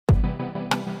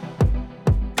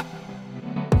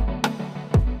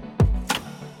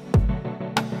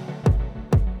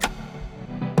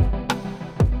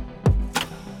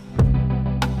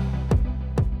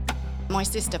my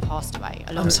sister passed away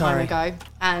a long time ago,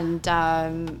 and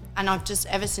I've just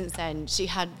ever since then,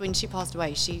 when she passed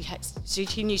away, she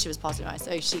knew she was passing away,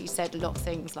 so she said a lot of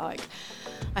things like,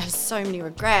 I have so many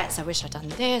regrets, I wish I'd done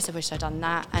this, I wish I'd done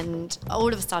that, and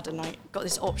all of a sudden I got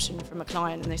this option from a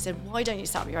client and they said, why don't you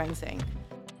set up your own thing?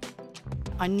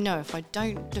 I know if I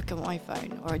don't look at my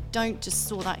phone or I don't just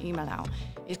sort that email out,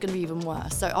 it's going to be even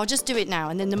worse. So I'll just do it now,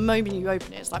 and then the moment you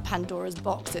open it, it's like Pandora's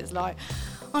box. It's like,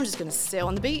 I'm just going to sit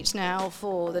on the beach now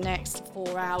for the next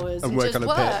 4 hours and work just on a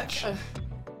work. pitch.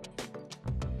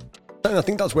 And I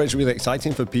think that's where it's really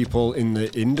exciting for people in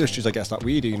the industries, I guess, that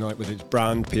we do, you know, like with its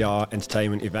brand, PR,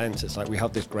 entertainment, events. It's like we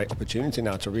have this great opportunity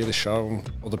now to really show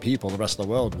other people, the rest of the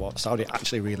world, what Saudi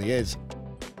actually really is.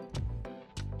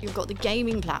 You've got the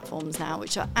gaming platforms now,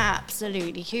 which are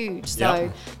absolutely huge.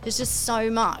 So there's just so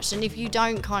much. And if you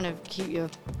don't kind of keep your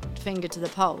finger to the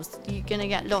pulse, you're going to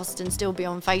get lost and still be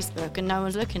on Facebook and no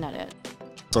one's looking at it.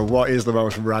 So what is the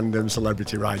most random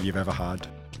celebrity ride you've ever had?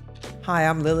 Hi,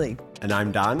 I'm Lily. And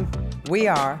I'm Dan. We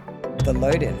are The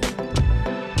Load-In.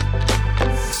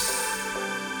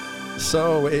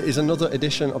 So it is another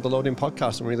edition of the Load-In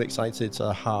podcast. I'm really excited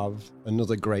to have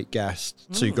another great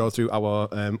guest to go through our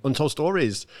Untold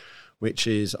Stories, which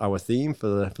is our theme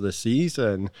for the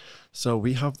season. So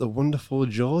we have the wonderful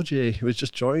Georgie, who has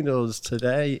just joined us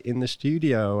today in the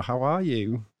studio. How are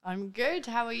you? I'm good.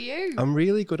 How are you? I'm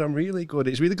really good.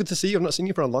 It's really good to see you. I've not seen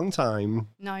you for a long time.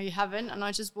 No, you haven't. And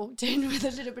I just walked in with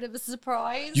a little bit of a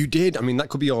surprise. You did. I mean, that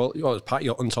could be part of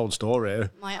your untold story.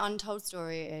 My untold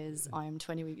story is I am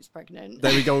 20 weeks pregnant.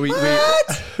 There we go.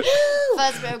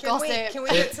 First bit of gossip. Can we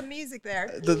get some music there?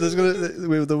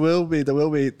 There will be.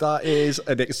 That is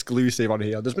an exclusive on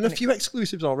here. There's been a few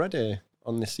exclusives already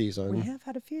on this season. We have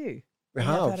had a few. We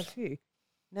have had a few.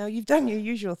 Now, you've done your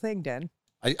usual thing, Dan.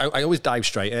 I always dive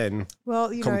straight in.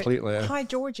 Well, you completely. Know, hi,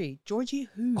 Georgie. Georgie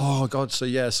who? Oh, God. So,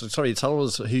 yeah. So, sorry, tell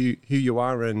us who you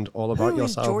are and all about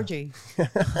yourself. Who is Georgie?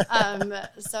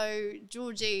 So,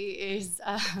 Georgie is,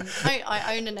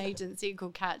 I own an agency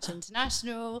called Katch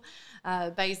International,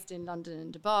 based in London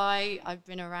and Dubai. I've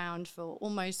been around for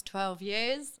almost 12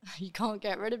 years. You can't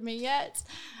get rid of me yet.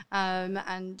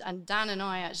 And Dan and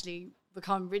I actually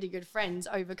become really good friends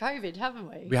over COVID, haven't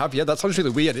we? We have, yeah. That sounds really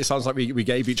weird. It sounds like we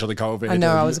gave each other COVID. I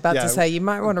know. I was about to say you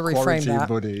might want to reframe that.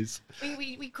 Buddies.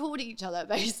 We called each other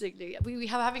basically. We were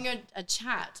having a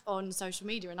chat on social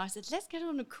media, and I said, "Let's get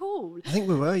on a call." I think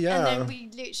we were, yeah. And then we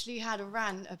literally had a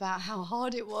rant about how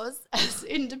hard it was as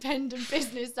independent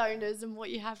business owners and what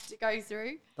you have to go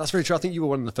through. That's very true. I think you were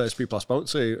one of the first people I spoke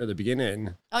to at the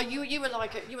beginning. Oh, you were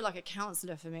like a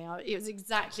counsellor for me. It was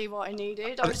exactly what I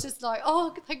needed. I was just like,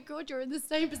 oh, thank God you're in the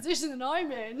same position that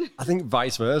I'm in. I think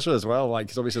vice versa as well. Like,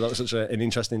 because obviously that was such an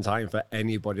interesting time for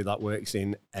anybody that works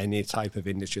in any type of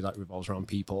industry that revolves around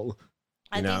people.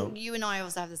 I think you and I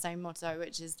also have the same motto,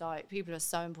 which is like people are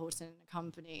so important in a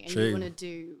company, and you want to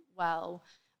do well.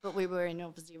 But we were in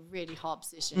obviously a really hard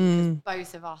position because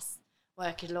both of us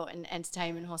work a lot in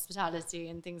entertainment, hospitality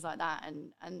and things like that,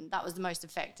 and that was the most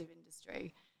effective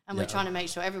industry. And we're trying to make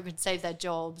sure everyone can save their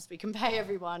jobs, we can pay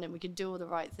everyone, and we can do all the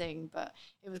right thing. But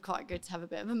it was quite good to have a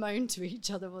bit of a moan to each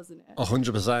other, wasn't it?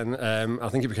 100%. I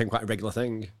think it became quite a regular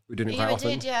thing. We're doing it quite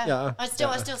often. Did, yeah. I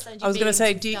still send you. I was going to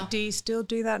say, do you still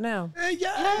do that now?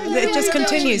 Yeah. It just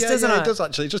continues, doesn't it? It does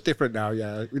actually. It's just different now.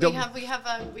 Yeah. We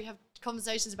have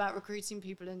conversations about recruiting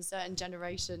people in certain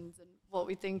generations and what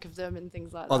we think of them and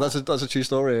things like that. Oh, that's a true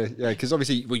story. Yeah, because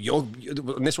obviously,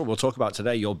 and this is what we'll talk about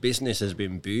today. Your business has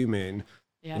been booming.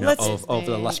 Yeah, over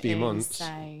the last few months.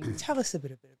 Tell us a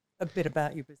bit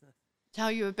about your business.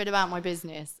 Tell you a bit about my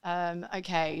business.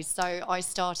 Okay, so I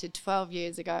started 12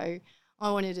 years ago.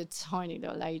 I wanted a tiny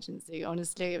little agency.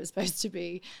 Honestly, it was supposed to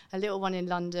be a little one in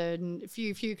London, a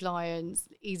few clients,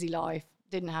 easy life.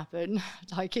 Didn't happen.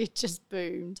 Like, it just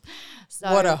boomed.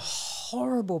 So what a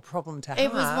horrible problem to have.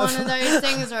 It was one of those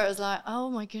things where it was like, oh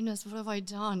my goodness, what have I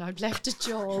done? I've left a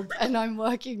job and I'm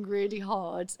working really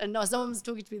hard. And someone was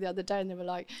talking to me the other day and they were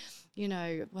like,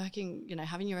 working,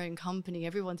 having your own company,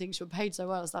 everyone thinks you're paid so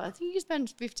well. I was like, I think you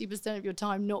spend 50% of your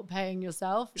time not paying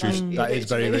yourself. That is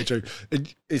very, very true.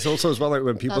 It's also as well, like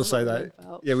when people say that,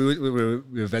 we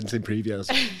were venting previous.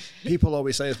 People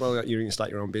always say as well that you're going to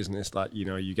start your own business, that,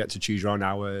 you get to choose your own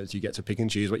hours, you get to pick and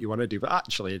choose what you want to do. But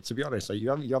actually, to be honest, you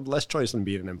have less choice than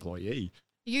being an employee.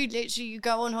 You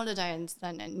go on holiday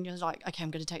and you're like, okay, I'm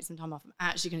going to take some time off. I'm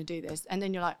actually going to do this. And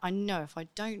then you're like, I know if I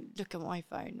don't look at my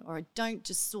phone or I don't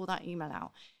just sort that email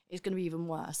out, it's going to be even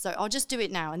worse. So I'll just do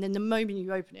it now. And then the moment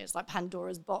you open it, it's like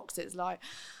Pandora's box. It's like,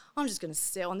 I'm just going to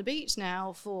sit on the beach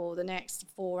now for the next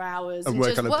 4 hours and and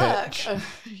work just on a pitch.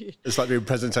 Yeah. It's like doing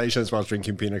presentations whilst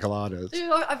drinking pina coladas.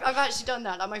 I've actually done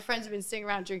that. Like my friends have been sitting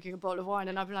around drinking a bottle of wine,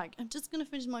 and I've been like, I'm just going to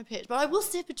finish my pitch, but I will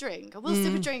sip a drink. I will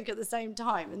sip a drink at the same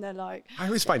time. And they're like, I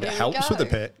always find it "Here we helps with the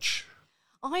go." pitch.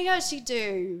 I actually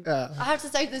do. Yeah. I have to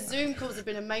say the Zoom calls have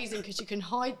been amazing because you can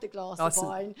hide the glass of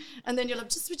wine, and then you're like,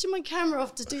 just switching my camera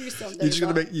off to do something. You're just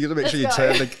gonna make sure you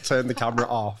turn the camera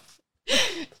off.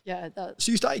 Yeah, that's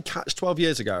So you started Katch 12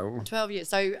 years ago. 12 years.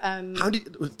 So How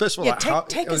did first of all,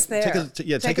 take us there.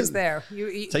 Take us there.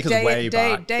 Take us way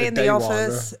back. Day in the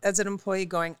office as an employee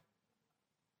going,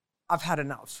 I've had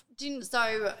enough.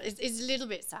 So it's a little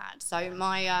bit sad. So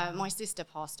my sister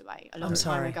passed away a long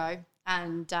time ago,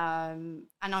 and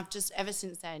I've just ever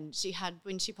since then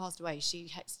when she passed away she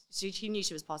knew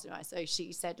she was passing away. So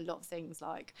she said a lot of things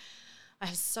like, I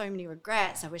have so many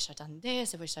regrets. I wish I'd done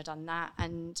this. I wish I'd done that.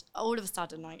 And all of a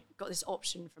sudden, I got this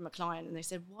option from a client, and they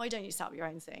said, "Why don't you set up your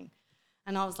own thing?"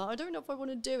 And I was like, I don't know if I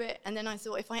want to do it. And then I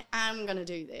thought, if I am going to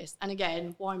do this, and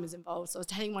again, wine was involved. So I was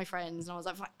telling my friends, and I was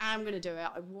like, if I am going to do it,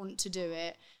 I want to do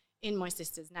it in my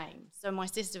sister's name. So my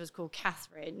sister was called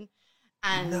Catherine,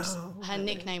 and her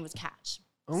nickname was Katch.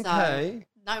 Okay.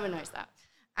 So no one knows that.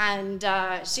 And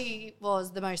she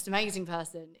was the most amazing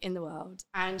person in the world.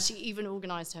 And she even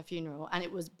organised her funeral, and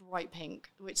it was bright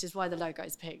pink, which is why the logo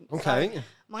is pink. Okay. So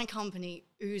my company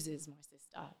oozes my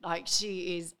sister. Like,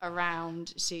 she is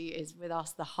around, she is with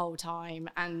us the whole time,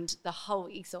 and the whole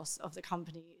ethos of the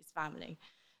company is family.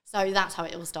 So that's how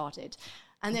it all started.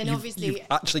 And then obviously... You've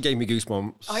actually gave me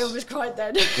goosebumps. I almost cried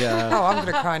then. Yeah. Oh, I'm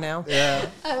going to cry now. Yeah.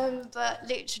 But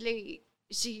literally...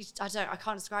 I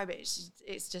can't describe it.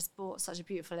 It's just brought such a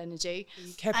beautiful energy.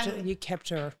 You kept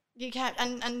her.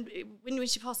 And when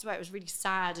she passed away, it was really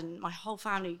sad, and my whole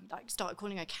family started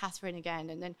calling her Catherine again.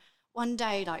 And then one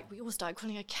day, we all started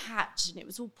calling her Katch, and it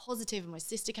was all positive. And my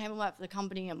sister came and worked for the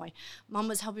company, and my mum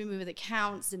was helping me with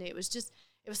accounts, and it was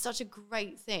such a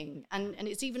great thing. And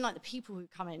it's even like the people who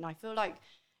come in. I feel like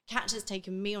Katch has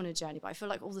taken me on a journey, but I feel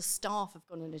like all the staff have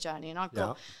gone on a journey. And I've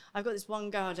got this one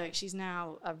girl, she's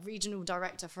now a regional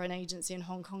director for an agency in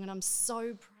Hong Kong, and I'm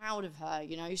so proud of her.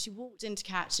 You know, she walked into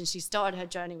Katch and she started her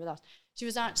journey with us. She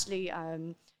was actually,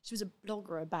 she was a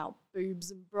blogger about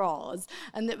boobs and bras,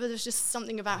 and there was just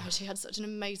something about her. She had such an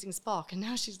amazing spark, and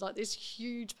now she's like this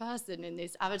huge person in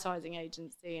this advertising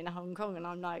agency in Hong Kong, and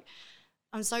I'm like,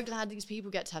 I'm so glad these people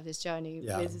get to have this journey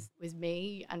with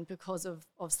me, and because of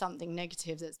something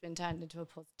negative that's been turned into a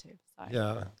positive. So.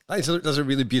 Yeah, that's a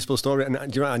really beautiful story, and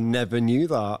do you know, I never knew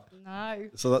that. No.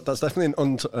 So that's definitely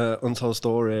an untold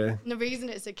story. And the reason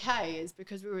it's a K is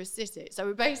because we were a city. So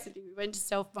we went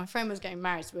to my friend was getting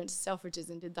married, so we went to Selfridges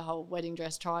and did the whole wedding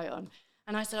dress try on.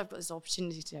 And I said, I've got this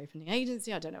opportunity to open the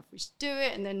agency. I don't know if we should do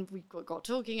it. And then we got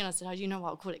talking, and I said, you know what,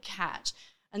 I'll call it Katch.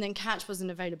 And then Katch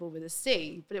wasn't available with a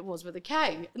C, but it was with a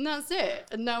K. And that's it.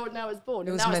 And now it's born.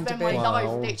 And now I spend my life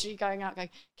literally going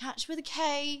Katch with a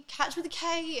K, Katch with a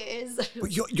K it is.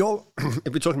 But you're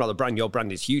if we're talking about the brand, your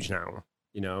brand is huge now.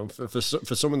 You know, for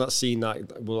someone that's seen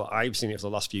that, well, I've seen it for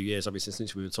the last few years, obviously,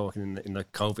 since we were talking in the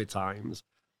COVID times.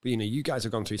 But, you know, you guys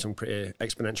have gone through some pretty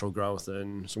exponential growth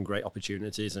and some great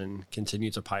opportunities, and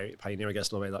continue to pioneer, I guess,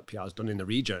 the way that PR has done in the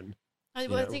region. I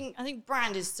think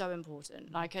brand is so important.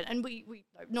 And we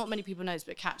not many people know this,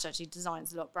 but Katch actually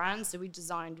designs a lot of brands. So we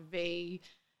designed V,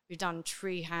 we've done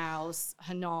Treehouse,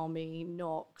 Hanami,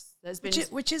 Knox. There's been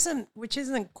which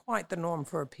isn't quite the norm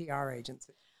for a PR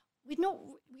agency. We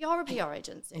are a PR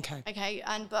agency. Okay.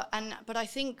 But I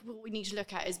think what we need to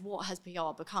look at is what has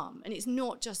PR become. And it's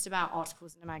not just about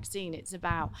articles in a magazine. It's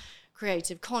about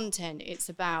creative content. It's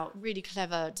about really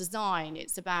clever design.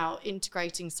 It's about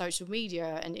integrating social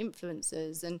media and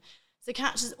influencers. And so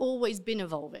Katch has always been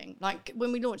evolving. Like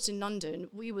when we launched in London,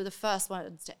 we were the first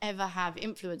ones to ever have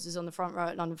influencers on the front row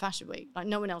at London Fashion Week. Like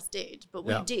no one else did, but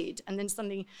we did. And then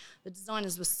suddenly the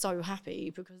designers were so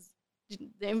happy because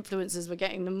the influencers were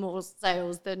getting them more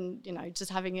sales than, you know,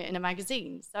 just having it in a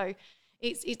magazine. So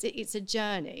it's a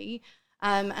journey,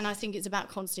 and I think it's about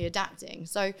constantly adapting.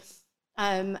 So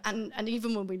and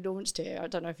even when we launched here, I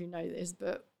don't know if you know this,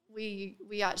 but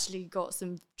we actually got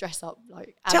some dress up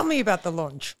Tell me about the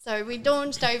launch. So we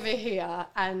launched over here,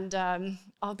 and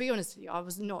I'll be honest with you, I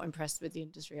was not impressed with the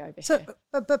industry over here.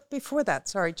 But before that,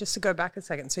 sorry, just to go back a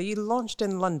second. So you launched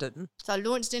in London. So I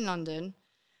launched in London.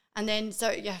 And then,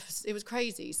 it was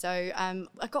crazy. So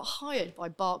I got hired by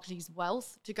Barclays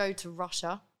Wealth to go to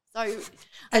Russia. So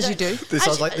as you do, this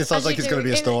sounds like it's going to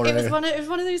be a story. It was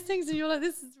one of those things, and you're like,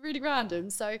 this is really random.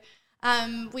 So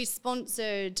we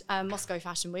sponsored Moscow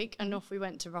Fashion Week, and off we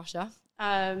went to Russia.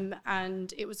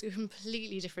 And it was a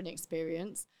completely different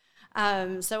experience.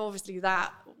 So obviously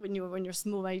that, when you're a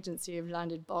small agency, you've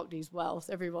landed Barclays Wealth,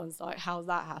 everyone's like, how's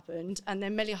that happened? And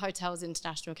then Melia Hotels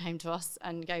International came to us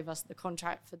and gave us the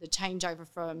contract for the changeover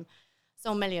from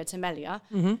Sol Melia to Melia.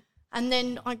 Mm-hmm. And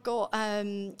then I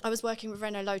was working with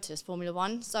Renault Lotus Formula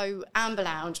One. So Amber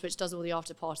Lounge, which does all the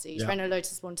after parties, Renault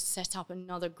Lotus wanted to set up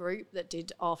another group that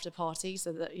did after parties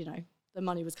so that, the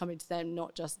money was coming to them,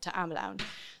 not just to Amber Lounge.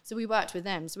 So we worked with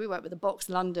them. So we worked with the Box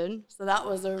London. So that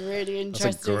was a really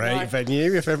interesting. That's a great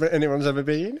venue if anyone's ever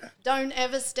been. Don't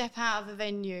ever step out of a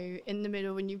venue in the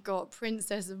middle when you've got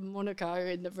Princess of Monaco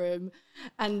in the room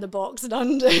and the Box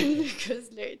London, because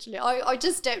literally I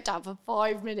just stepped out for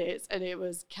 5 minutes and it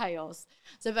was chaos.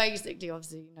 So basically,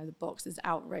 obviously, the box is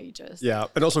outrageous. Yeah,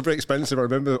 and also very expensive. I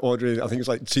remember ordering, I think it was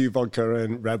like 2 vodka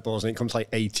and Red Bulls, and it comes like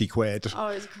 80 quid. Oh,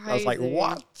 it's crazy. I was like,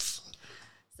 what?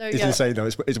 So, it's insane though.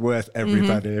 It's worth every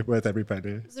penny. Worth every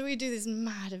penny. So we do this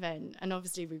mad event, and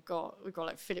obviously we've got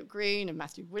like Philip Green and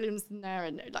Matthew Williams in there,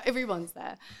 and like everyone's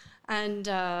there. And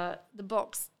the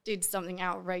box did something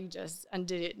outrageous and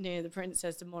did it near the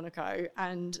Princess of Monaco.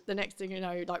 And the next thing you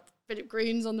know, like Philip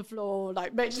Green's on the floor,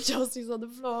 like Major Chelsea's on the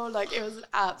floor, like it was an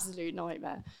absolute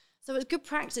nightmare. So it was good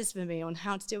practice for me on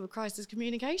how to deal with crisis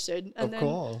communication. And of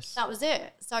course. That was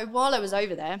it. So while I was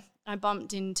over there, I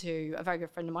bumped into a very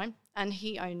good friend of mine, and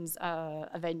he owns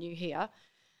a venue here.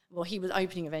 Well, he was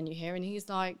opening a venue here, and he's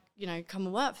like, come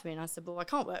and work for me. And I said, well, I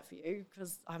can't work for you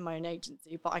because I have my own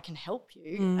agency, but I can help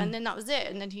you. And then that was it.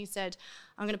 And then he said,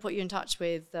 I'm going to put you in touch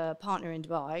with a partner in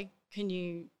Dubai. Can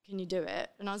you do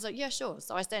it? And I was like, yeah, sure.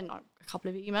 So I sent like a couple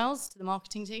of emails to the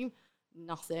marketing team.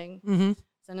 Nothing.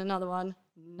 Sent another one.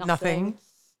 Nothing.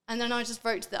 And then I just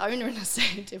wrote to the owner and I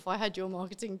said, if I had your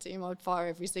marketing team, I would fire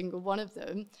every single one of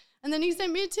them. And then he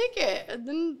sent me a ticket, and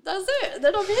then that's it.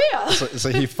 Then I'm here. So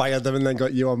he fired them and then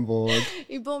got you on board.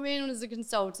 He brought me in as a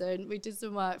consultant. We did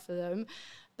some work for them.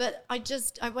 But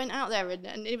I went out there,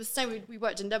 and it was we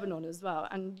worked in Lebanon as well.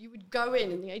 And you would go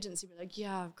in, and the agency would be like,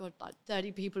 yeah, I've got like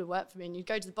 30 people who work for me. And you'd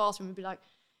go to the bathroom and be like,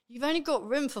 you've only got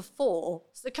room for 4,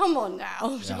 so come on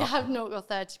now. Yeah. You have not got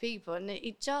 30 people. And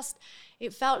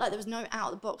it felt like there was no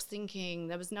out-of-the-box thinking.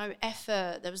 There was no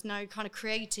effort. There was no kind of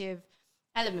creative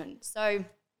element. So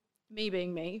me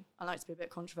being me, I like to be a bit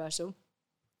controversial.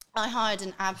 I hired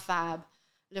an ab-fab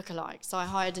lookalike. So I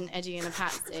hired an Eddie and a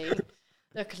Patsy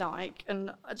lookalike.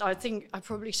 And I think I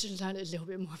probably should have learned a little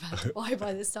bit more about Dubai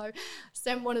by this time.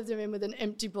 Sent one of them in with an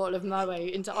empty bottle of Moe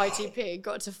into ITP,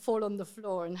 got to fall on the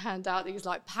floor and hand out these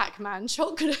like Pac-Man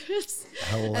chocolates.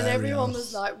 Hilarious. And everyone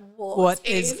was like, what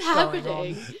is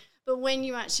happening? But when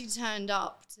you actually turned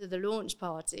up to the launch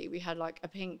party, we had like a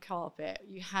pink carpet.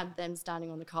 You had them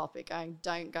standing on the carpet going,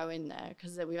 don't go in there,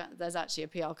 because there's actually a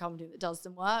PR company that does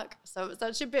some work. So it was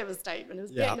actually a bit of a statement. It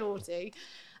was a bit naughty.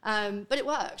 But it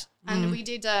worked. And we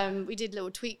did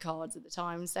little tweet cards at the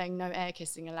time saying no air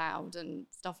kissing allowed and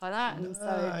stuff like that. And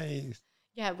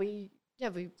we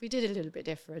did a little bit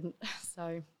different.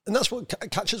 So, and that's what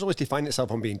Katch has always defined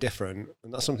itself on, being different,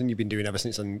 and that's something you've been doing ever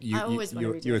since. And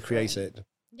you were created.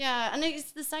 Yeah, and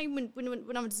it's the same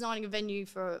when I'm designing a venue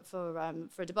for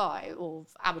Dubai or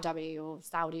Abu Dhabi or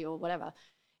Saudi or whatever.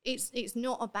 It's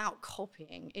not about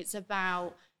copying. It's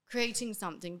about creating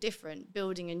something different,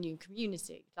 building a new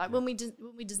community. Like when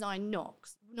we designed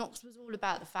Knox was all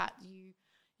about the fact that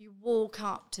you walk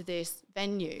up to this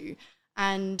venue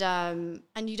and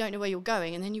you don't know where you're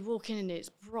going, and then you walk in and it's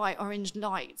bright orange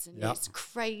lights and it's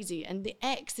crazy, and the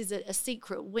X is a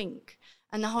secret wink.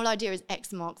 And the whole idea is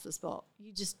X marks the spot.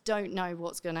 You just don't know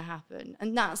what's going to happen.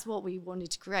 And that's what we wanted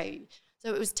to create.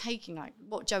 So it was taking, like,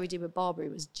 what Joey did with Barbary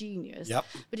was genius. Yep.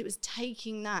 But it was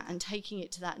taking that and taking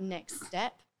it to that next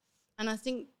step. And I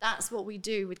think that's what we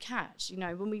do with Katch.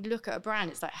 When we look at a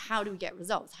brand, it's like, how do we get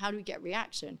results? How do we get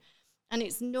reaction? And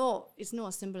it's not as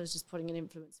simple as just putting an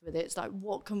influencer with it. It's like,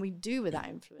 what can we do with that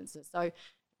influencer? So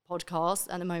podcasts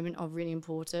at the moment are really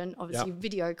important. Obviously,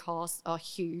 video casts are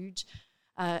huge.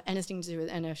 Anything to do with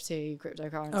NFT,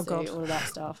 cryptocurrency, all of that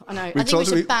stuff. I know. I think we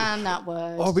should ban that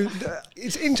word.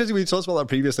 It's interesting. We talked about that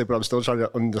previously, but I'm still trying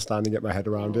to understand and get my head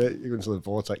around it. You're into the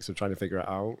vortex of trying to figure it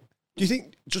out. Do you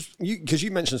think, because you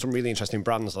mentioned some really interesting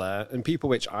brands there, and people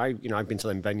which I've been to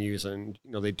them venues, and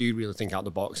they do really think out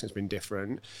the box. It's been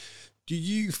different. Do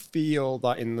you feel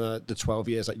that in the 12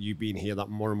 years that you've been here, that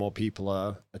more and more people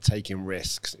are taking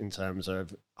risks in terms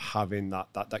of having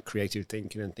that creative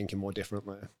thinking and thinking more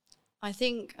differently? I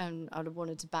think, and I'd have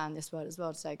wanted to ban this word as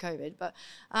well to say COVID, but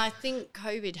I think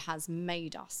COVID has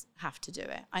made us have to do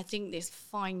it. I think this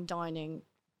fine dining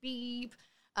beep,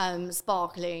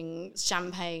 sparkling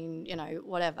champagne, you know,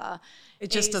 whatever.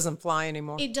 It just doesn't fly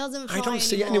anymore. It doesn't fly I don't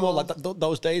see it anymore, like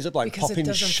those days of like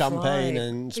popping champagne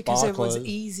and sparklers. Because it was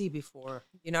easy before.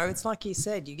 You know, it's like you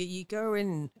said, you go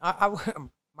in, I'm a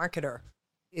marketer.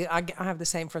 I have the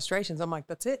same frustrations. I'm like,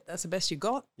 that's it. That's the best you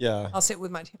got. Yeah. I'll sit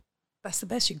with my team. That's the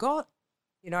best you got.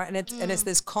 You know, and it's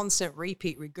this constant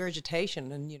repeat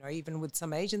regurgitation. And, you know, even with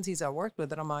some agencies I worked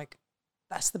with, and I'm like,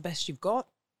 that's the best you've got.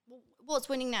 What's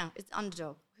winning now? It's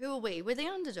underdog. Who are we? We're the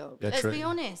underdog. Yeah, Let's true. be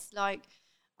honest. Like,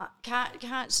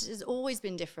 Katch has always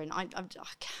been different.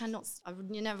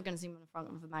 You're never going to see me on the front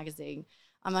of a magazine.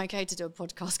 I'm okay to do a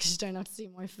podcast because you don't have to see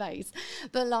my face.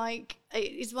 But like,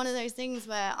 it's one of those things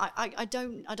where I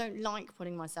don't like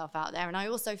putting myself out there. And I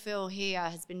also feel here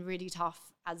has been really tough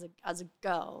as a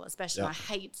girl, especially. I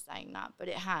hate saying that, but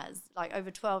it has. Like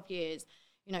over 12 years,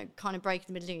 you know, kind of breaking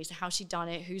the Middle East, how she done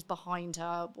it, who's behind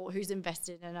her, or who's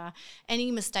invested in her,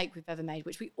 any mistake we've ever made,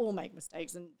 which we all make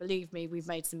mistakes, and believe me, we've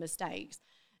made some mistakes.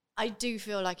 I do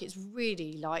feel like it's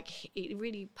really like, it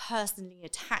really personally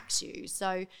attacks you.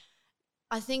 So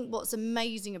I think what's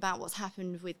amazing about what's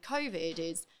happened with COVID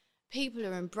is people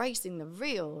are embracing the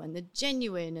real and the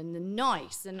genuine and the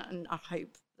nice. And I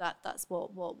hope that that's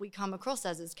what we come across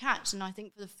as Katch. And I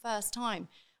think for the first time,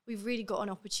 we've really got an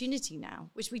opportunity now,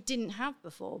 which we didn't have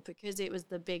before because it was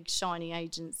the big shiny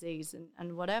agencies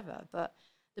and whatever. But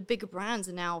the bigger brands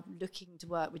are now looking to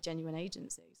work with genuine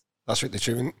agencies. That's really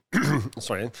true.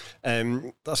 Sorry,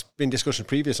 that's been discussion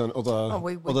previous on other. Oh,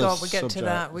 we get to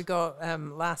that. We got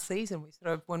last season. We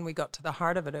sort of, when we got to the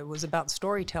heart of it, it was about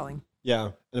storytelling.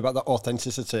 Yeah, and about that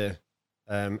authenticity,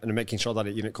 and making sure that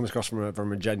it comes across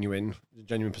from a genuine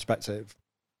perspective.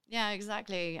 Yeah,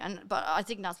 exactly. But I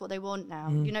think that's what they want now.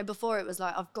 You know, before it was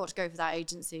like, I've got to go for that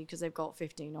agency because they've got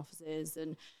 15 offices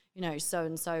and, you know,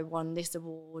 so-and-so won this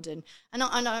award. And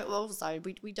I know also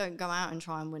we don't go out and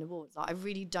try and win awards. Like, I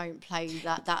really don't play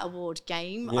that award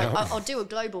game. Yeah. I'll do a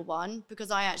global one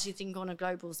because I actually think on a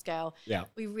global scale,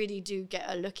 we really do get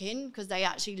a look in because they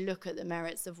actually look at the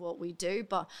merits of what we do.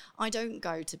 But I don't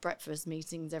go to breakfast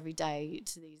meetings every day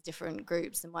to these different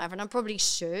groups and whatever. And I probably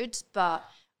should, but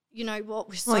you know what?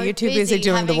 We're so you're too busy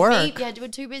doing the work. We're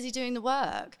too busy doing the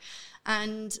work,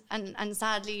 and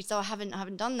sadly, so I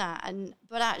haven't done that.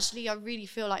 But actually, I really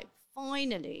feel like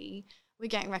finally we're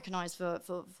getting recognised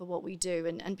for what we do,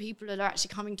 and people are actually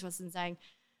coming to us and saying,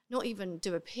 not even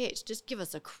do a pitch, just give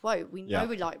us a quote. We know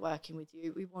we like working with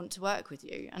you. We want to work with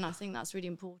you, and I think that's really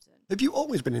important. Have you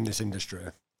always been in this industry?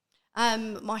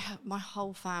 My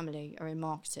whole family are in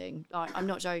marketing. Like, I'm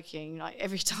not joking. Like,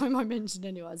 every time I mention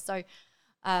anyone, so.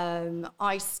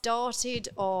 I started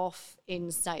off in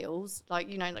sales, like,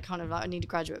 you know, like kind of like I need a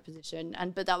graduate position,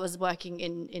 but that was working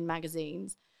in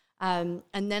magazines. And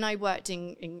then I worked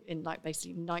in like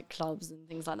basically nightclubs and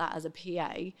things like that as a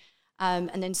PA.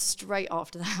 And then straight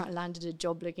after that, I landed a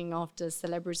job looking after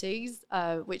celebrities,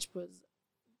 which was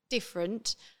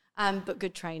different, but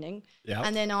good training. Yep.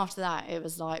 And then after that, it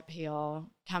was like PR,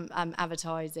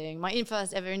 advertising. My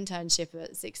first ever internship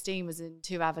at 16 was in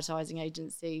 2 advertising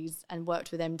agencies and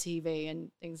worked with MTV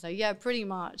and things. So yeah, pretty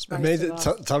much. Amazing.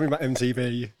 Tell me about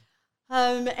MTV.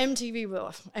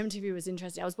 MTV was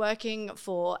interesting. I was working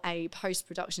for a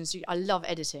post-production studio. I love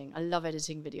editing. I love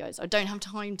editing videos. I don't have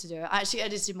time to do it. I actually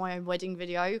edited my own wedding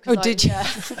video. Did you?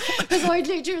 Because I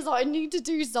literally was like, I need to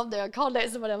do something. I can't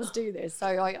let someone else do this. So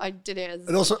I did it.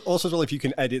 And also as well, if you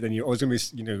can edit, then you're always going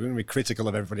to be critical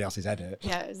of everybody else's edit.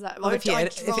 Yeah, exactly. Well,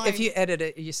 if you edit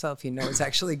it yourself, you know it's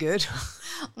actually good.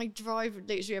 I drive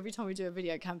literally every time we do a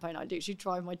video campaign. I literally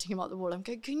drive my team up the wall. I'm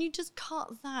going, can you just cut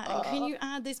that? And can you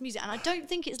add this music? And I don't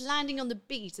think it's landing on the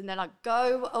beat, and they're like,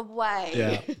 go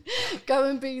away, go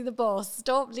and be the boss,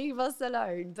 stop, leave us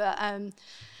alone. But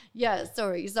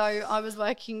sorry, so I was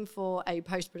working for a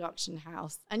post-production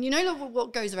house, and you know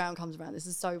what goes around comes around. This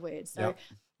is so weird. So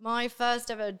my first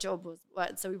ever job was,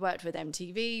 so we worked with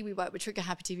MTV, we worked with Trigger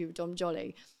Happy TV with Dom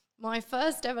Jolly. My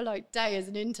first ever day as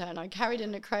an intern, I carried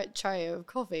in a tray of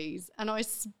coffees and I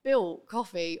spilt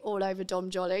coffee all over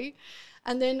Dom Jolly.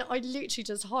 And then I literally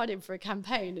just hired him for a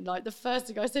campaign. And like the first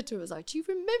thing I said to him was like, do you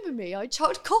remember me? I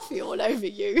chucked coffee all over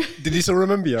you. Did he still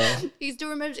remember you? He still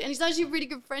remembers. And he's actually a really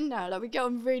good friend now. Like, we get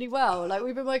on really well. Like,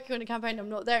 we've been working on a campaign. I'm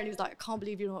not there. And he was like, I can't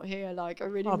believe you're not here. Like, I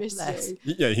really miss you.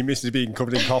 Yeah, he misses being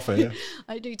covered in coffee.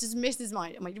 I do. Just misses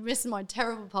my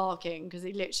terrible parking because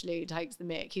he literally takes the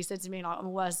mick. He said to me, like, I'm a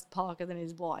worse parker than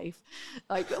his wife.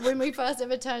 Like, when we first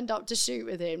ever turned up to shoot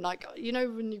with him, like, you know,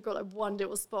 when you've got like one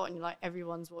little spot and you're like,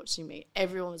 everyone's watching me.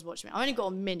 everyone was watching me. I only got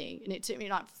a mini, and it took me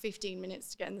like 15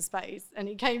 minutes to get in the space. And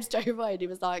he came straight away, and he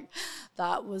was like,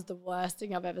 "That was the worst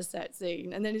thing I've ever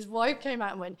seen." And then his wife came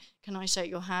out and went, "Can I shake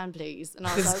your hand, please?" And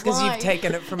I was like, "Because you've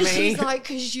taken it from me." She's like,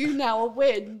 "Because you now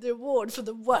win the award for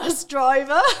the worst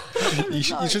driver." You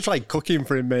should try cooking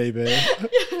for him, maybe.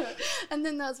 Yeah. And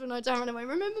then that's when I turned around and went,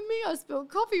 "Remember me? I spilled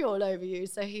coffee all over you."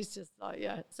 So he's just like,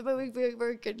 yeah. So we're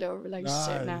a good little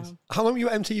relationship now. How long were you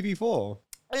at MTV for?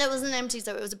 Well, it wasn't empty,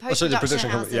 so it was a post-production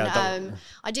house. Yeah, and,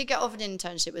 I did get offered an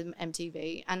internship with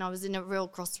MTV, and I was in a real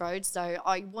crossroads. So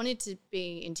I wanted to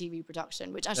be in TV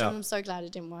production, which actually I'm so glad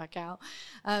it didn't work out.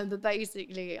 But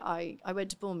basically, I went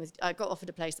to Bournemouth. I got offered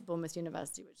a place at Bournemouth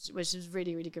University, which was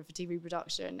really, really good for TV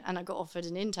production. And I got offered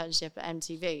an internship at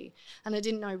MTV, and I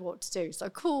didn't know what to do. So I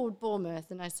called Bournemouth,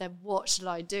 and I said, "What shall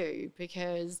I do?"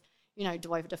 Because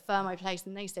do I defer my place?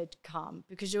 And they said, "Come,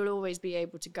 because you'll always be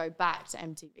able to go back to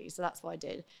MTV." So that's what I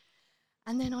did.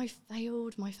 And then I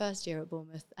failed my first year at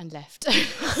Bournemouth and left.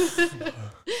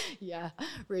 Yeah,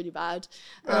 really bad.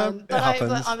 But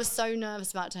I was so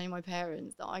nervous about telling my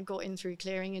parents that I got in through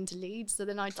clearing into Leeds. So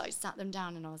then I sat them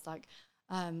down and I was like,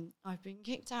 "I've been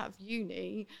kicked out of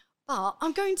uni, but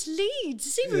I'm going to Leeds.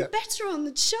 It's even better on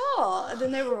the chart." And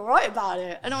then they were all right about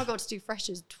it. And I got to do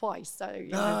freshers twice. So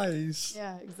nice.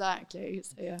 Yeah, exactly.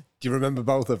 So yeah. Do you remember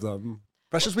both of them?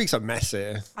 Freshers weeks are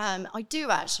messy. I do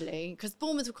actually, because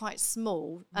Bournemouth were quite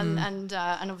small, and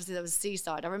obviously there was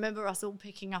seaside. I remember us all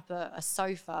picking up a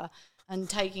sofa and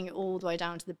taking it all the way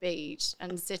down to the beach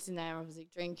and sitting there, obviously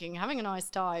drinking, having a nice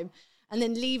time. And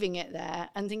then leaving it there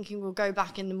and thinking we'll go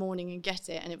back in the morning and get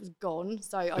it, and it was gone.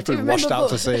 So I do remember washed out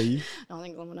to sea. I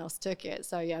think someone else took it.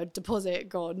 So yeah, deposit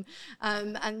gone.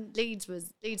 And Leeds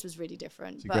was really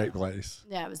different. It's a great place.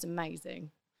 Yeah, it was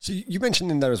amazing. So you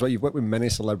mentioned in there as well, you've worked with many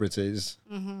celebrities.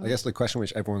 Mm-hmm. I guess the question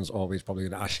which everyone's always probably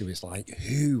going to ask you is like,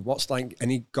 what's like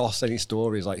any goss, any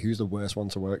stories, like who's the worst one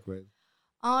to work with?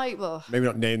 Maybe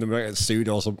not name them, get sued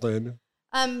or something.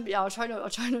 Yeah, I'll try not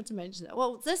to mention that.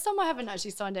 Well, there's some I haven't actually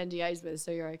signed NDAs with,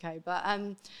 so you're okay. But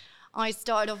I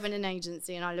started off in an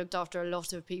agency, and I looked after a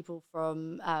lot of people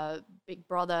from Big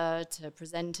Brother to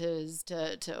presenters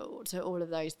to all of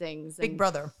those things. Big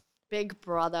Brother.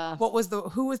 Who was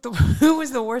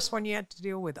the worst one you had to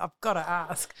deal with? I've got to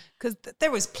ask, because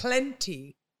there was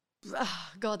plenty. Oh,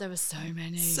 God, there were so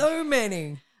many. So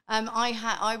many.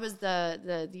 I was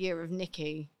the year of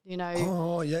Nikki,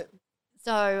 Oh yeah.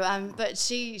 So, but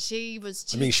she was.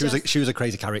 She was a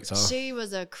crazy character. She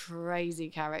was a crazy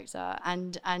character,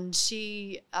 and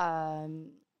she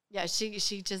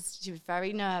she was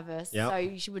very nervous. Yep.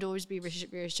 So she would always be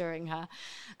reassuring her,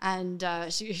 and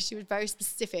she was very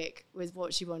specific with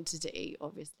what she wanted to eat,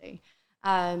 obviously.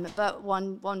 But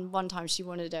one time she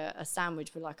wanted a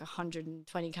sandwich with like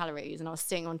 120 calories, and I was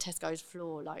sitting on Tesco's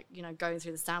floor, like, going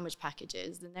through the sandwich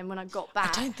packages. And then when I got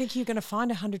back, I don't think you're going to find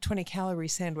a 120 calorie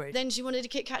sandwich. Then she wanted a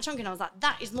Kit Kat chunk, and I was like,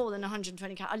 that is more than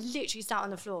 120 calories. I literally sat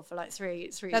on the floor for like three.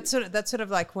 That's sort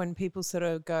of like when people sort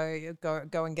of go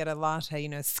and get a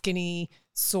latte, skinny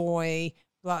soy,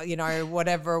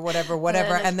 whatever,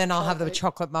 and then I'll have the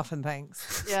chocolate muffin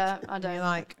things. Yeah, I don't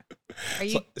like.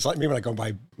 It's like me when I go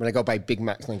buy Big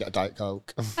Macs and I get a Diet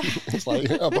Coke. It's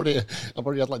like I've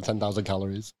already had like 10,000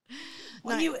 calories.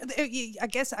 Well, I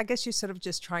guess you're sort of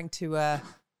just trying to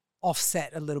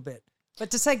offset a little bit.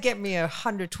 But to say get me a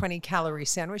 120 calorie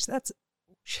sandwich, that's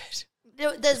shit.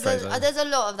 There's a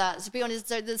lot of that, to be honest.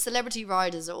 So the celebrity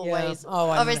riders are always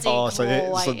obviously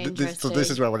quite interesting. So this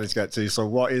is where I wanted to get to. So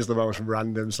what is the most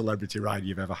random celebrity ride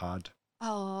you've ever had?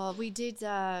 Oh, we did.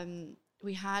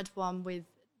 We had one with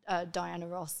Diana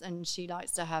Ross, and she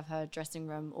likes to have her dressing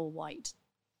room all white.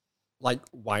 Like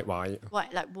white.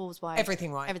 White, like walls white.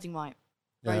 Everything white. Everything white.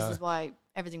 Roses white.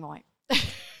 Everything white.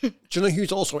 Do you know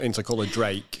who's also into colour?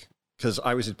 Drake. Because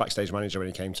I was his backstage manager when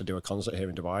he came to do a concert here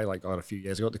in Dubai, like a few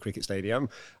years ago at the Cricket Stadium.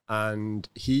 And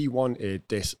he wanted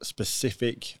this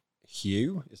specific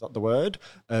hue, is that the word,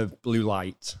 of blue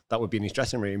light that would be in his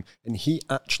dressing room. And he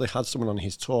actually had someone on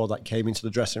his tour that came into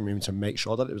the dressing room to make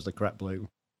sure that it was the correct blue.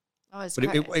 Oh,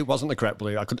 but it wasn't the correct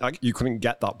blue. You couldn't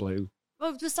get that blue.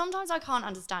 Well, sometimes I can't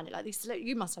understand it. Like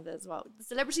you must have that as well. The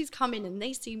celebrities come in and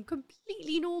they seem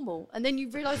completely normal. And then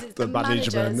you realise it's the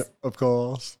management, of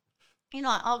course. You're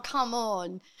like, oh, come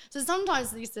on. So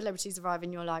sometimes these celebrities arrive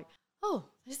and you're like, oh,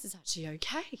 this is actually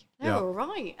okay. They're all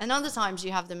right. And other times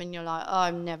you have them and you're like, oh,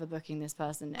 I'm never booking this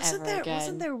person ever again.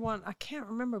 Wasn't there one, I can't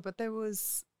remember, but there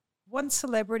was one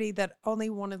celebrity that only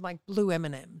wanted like blue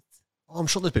M&Ms. Oh, I'm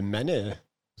sure there's been many.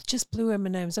 Just blue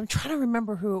M&Ms. I'm trying to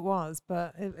remember who it was,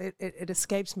 but it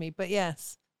escapes me. But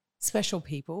yes, special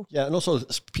people. Yeah, and also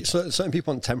certain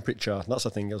people want temperature. That's a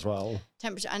thing as well.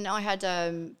 Temperature. And I had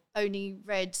only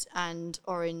red and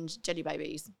orange jelly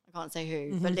babies. I can't say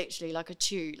who, but literally like a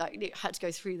chew, like it had to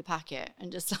go through the packet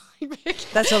and just like.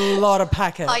 That's a lot of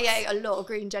packets. I ate a lot of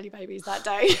green jelly babies that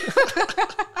day.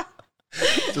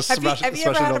 Have you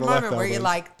ever had a moment where you're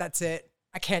like, that's it,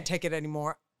 I can't take it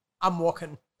anymore, I'm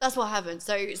walking? That's what happened.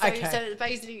 So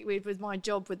basically, with my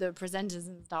job with the presenters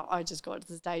and stuff, I just got to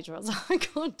the stage where I was like, I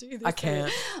can't do this.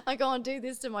 I can't do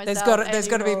this to myself. There's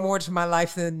got to be more to my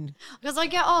life than. Because I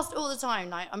get asked all the time,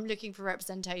 like, I'm looking for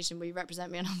representation. Will you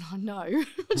represent me? And I'm like, no, I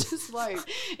just won't.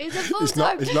 It's a full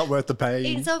time. It's not worth the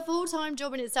pain. It's a full time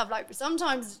job in itself. Like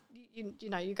sometimes. You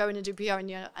know, you go in and do PR and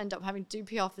you end up having to do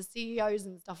PR for CEOs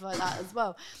and stuff like that as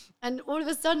well. And all of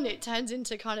a sudden it turns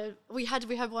into kind of, we had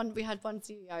one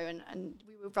CEO and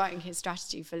we were writing his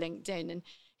strategy for LinkedIn, and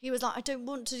he was like, I don't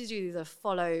want to do the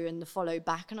follow and the follow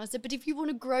back. And I said, but if you want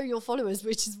to grow your followers,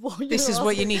 which is what this is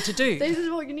what you need to do. This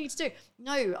is what you need to do.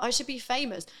 No, I should be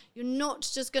famous. You're not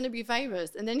just going to be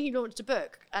famous. And then he launched a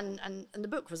book, and the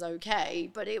book was okay,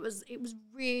 but it was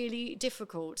really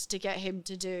difficult to get him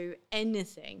to do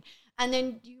anything. And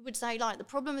then you would say, like, the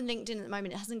problem with LinkedIn at the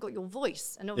moment, it hasn't got your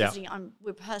voice. And obviously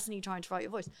we're personally trying to write your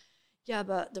voice. Yeah,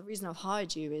 but the reason I've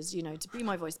hired you is, you know, to be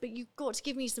my voice. But you've got to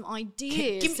give me some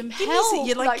ideas, some help.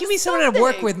 Give me someone to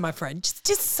work with, my friend.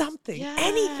 Just something,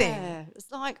 anything.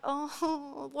 It's like,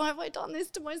 oh, why have I done this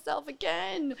to myself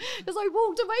again? Because I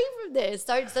walked away from this.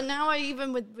 So now I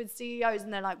even with CEOs,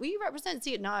 and they're like, will you represent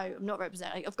CEO? No, I'm not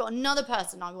representing. I've got another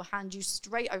person. I will hand you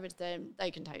straight over to them. They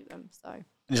can take them. So.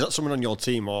 Is that someone on your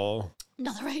team or?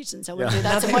 Another agent, so I wouldn't do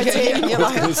that to my team.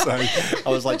 I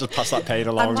was like, just pass that pain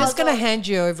along. I'm just going to hand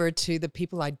you over to the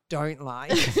people I don't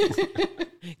like.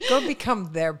 Go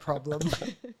become their problem.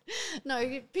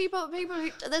 No, people.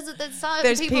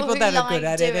 There's people that are good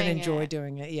at it and enjoy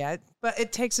doing it. Yeah, but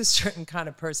it takes a certain kind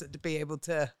of person to be able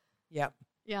to. Yeah,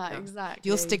 exactly.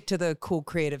 You'll stick to the cool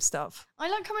creative stuff. I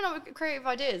like coming up with creative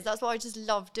ideas. That's what I just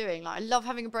love doing. Like, I love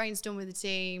having a brainstorm with the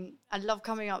team. I love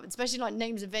coming up, especially like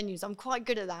names of venues. I'm quite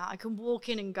good at that. I can walk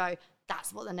in and go,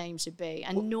 that's what the name should be.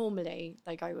 And normally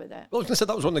they go with it. Well, I was going to say,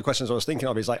 that was one of the questions I was thinking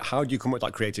of, is like, how do you come up with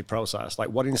that creative process? Like,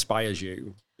 what inspires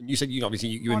you? And you said, obviously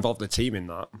you involve the team in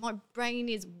that. My brain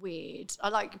is weird. I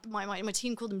like, my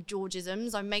team call them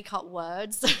Georgisms. I make up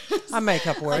words. I make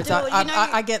up words.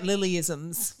 I get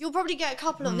Lilyisms. You'll probably get a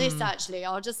couple on this, actually.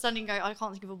 I'll just suddenly go, I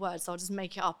can't think of a word, so I'll just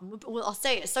make it up. And I'll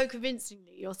say it so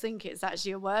convincingly, you'll think it's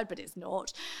actually a word, but it's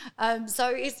not.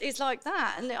 So it's like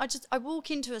that. And I walk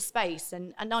into a space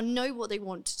and I know what they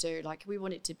want to do. Like, we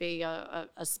want it to be a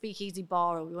speakeasy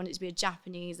bar, or we want it to be a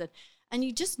Japanese, and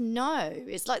you just know.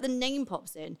 It's like the name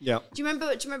pops in. Yeah. Do you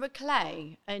remember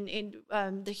Clay and in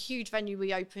the huge venue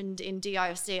we opened in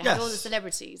DIFC? It had all the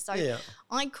celebrities. So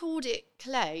I called it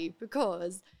Clay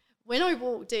because when I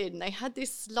walked in, they had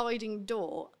this sliding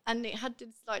door and it had this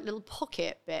like little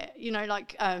pocket bit, you know,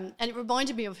 like, and it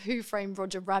reminded me of Who Framed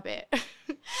Roger Rabbit.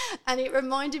 And it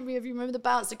reminded me of, you remember the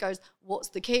bouncer goes, what's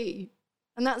the key?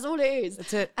 And that's all it is.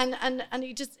 That's it. And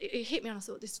it hit me, and I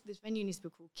thought this venue needs to be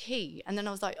called Key. And then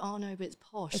I was like, oh no, but it's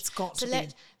posh. It's got to be.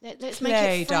 Let's Clay, make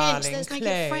it French. darling, Let's make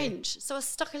it French. So I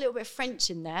stuck a little bit of French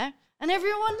in there, and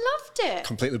everyone loved it.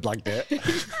 Completely blanked it.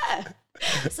 Yeah.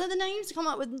 So the names come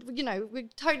up with, you know,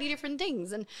 with totally different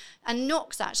things. And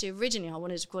Knox, actually, originally I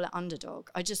wanted to call it Underdog.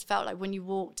 I just felt like when you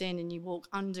walked in and you walk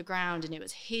underground and it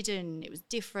was hidden, it was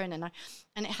different, and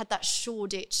it had that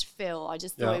Shoreditch feel. I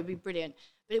just thought it would be brilliant.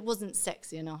 But it wasn't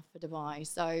sexy enough for Dubai.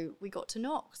 So we got to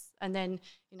Knox. And then,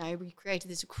 you know, we created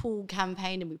this cool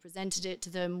campaign and we presented it to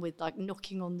them with like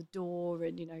knocking on the door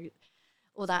and, you know,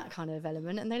 all that kind of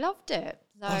element. And they loved it.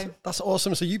 So that's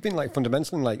awesome. So you've been like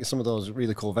fundamental in like some of those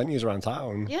really cool venues around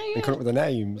town. Yeah. And coming up with the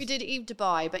names. We did Eve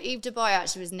Dubai, but Eve Dubai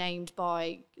actually was named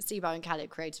by Sibo and Khaled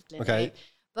creatively. Okay.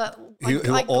 But who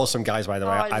are awesome guys, by the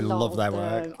way. I love their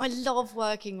work. I love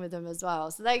working with them as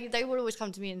well. So they would always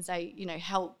come to me and say, you know,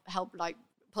 help like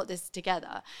put this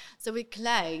together. So with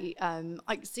Clay, Khaled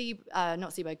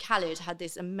had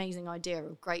this amazing idea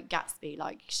of Great Gatsby,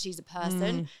 like she's a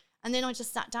person. And then I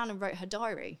just sat down and wrote her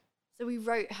diary. So we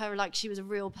wrote her like she was a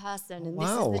real person, and this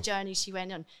is the journey she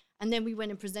went on. And then we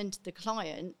went and presented the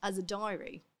client as a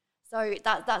diary. So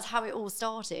that's how it all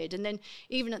started. And then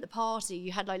even at the party,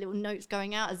 you had like little notes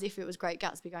going out as if it was Great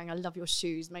Gatsby going, I love your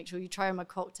shoes, make sure you try my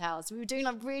cocktails. So we were doing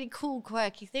like really cool,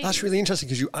 quirky things. That's really interesting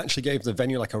because you actually gave the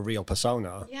venue like a real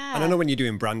persona. Yeah. And I know when you're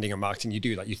doing branding and marketing, you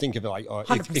do like, you think of it like, oh,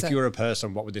 if you're a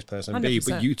person, what would this person 100%. Be?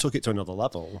 But you took it to another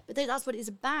level. But that's what it's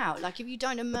about. Like if you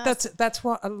don't immerse. That's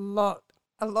what a lot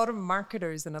of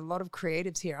marketers and a lot of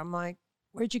creatives here, I'm like,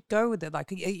 where'd you go with it?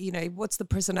 Like, you know, what's the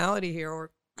personality here?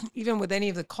 Or even with any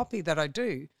of the copy that I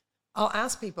do, I'll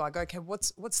ask people, I go, okay,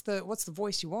 what's the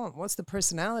voice you want? What's the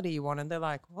personality you want? And they're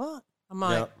like, what? I'm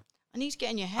like, I need to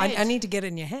get in your head. I need to get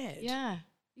in your head. Yeah.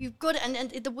 You've got it.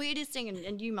 And the weirdest thing,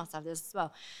 and you must have this as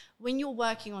well, when you're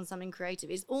working on something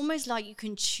creative, it's almost like you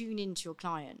can tune into your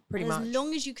client. Pretty much. As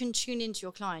long as you can tune into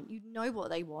your client, you know what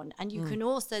they want. And you can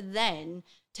also then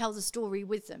tell the story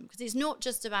with them. Because it's not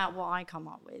just about what I come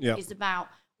up with. It's about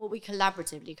what we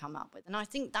collaboratively come up with. And I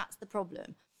think that's the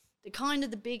problem.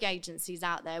 The big agencies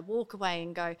out there walk away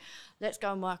and go, let's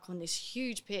go and work on this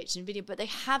huge pitch and video, but they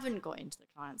haven't got into the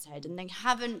client's head and they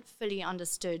haven't fully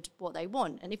understood what they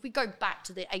want. And if we go back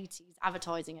to the 80s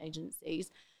advertising agencies,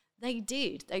 they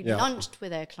did. They lunched with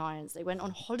their clients. They went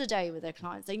on holiday with their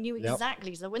clients. They knew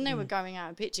exactly. So when they were going out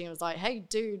and pitching, it was like, hey,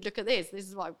 dude, look at this. This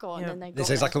is what I've got. And then they got this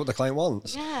is exactly what the client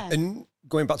wants. Yeah. And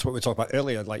going back to what we talked about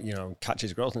earlier, like, you know,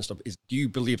 Katch's growth and stuff, do you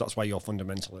believe that's why you're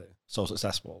fundamentally so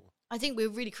successful? I think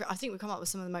I think we've come up with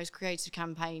some of the most creative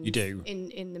campaigns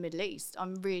in the Middle East.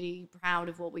 I'm really proud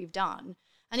of what we've done.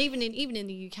 And even in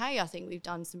the UK, I think we've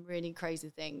done some really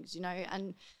crazy things, you know,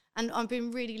 and I've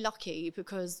been really lucky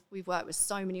because we've worked with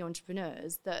so many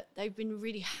entrepreneurs that they've been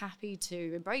really happy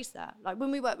to embrace that. Like when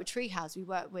we worked with Treehouse, we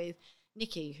worked with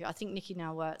Nikki, who I think Nikki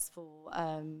now works for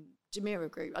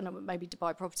Jumeirah Group. I know maybe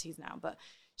Dubai Properties now, but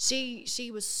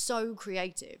she was so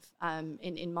creative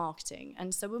in marketing.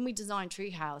 And so when we designed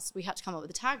Treehouse, we had to come up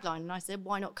with a tagline. And I said,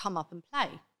 why not come up and play?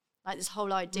 Like this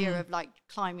whole idea of like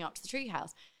climbing up to the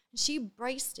treehouse. And she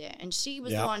embraced it. And she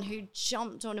was the one who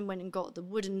jumped on and went and got the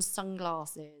wooden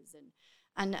sunglasses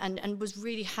and was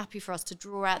really happy for us to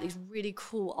draw out these really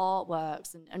cool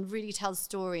artworks and really tell the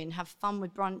story and have fun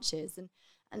with brunches.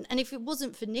 And if it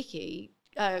wasn't for Nikki,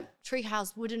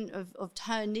 Treehouse wouldn't have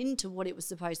turned into what it was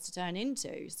supposed to turn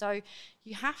into. So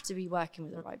you have to be working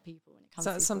with the right people when it comes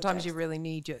to sometimes you really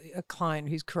need a client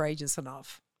who's courageous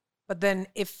enough. But then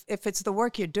if it's the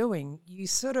work you're doing, you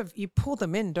pull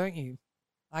them in, don't you?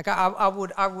 Like I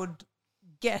would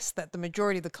guess that the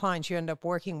majority of the clients you end up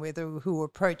working with who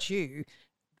approach you,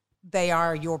 they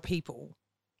are your people.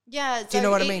 Yeah, so do you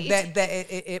know what I mean?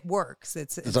 It works.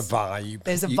 There's a vibe.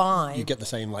 There's a vibe. You get the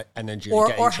same like energy.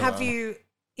 Or have you,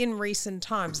 in recent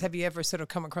times, have you ever sort of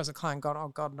come across a client and gone, oh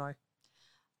God, no?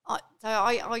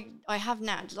 I have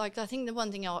now. Like I think the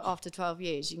one thing after 12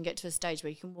 years, you can get to a stage where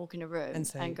you can walk in a room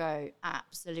and go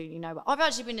absolutely nowhere. I've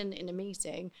actually been in a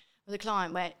meeting with a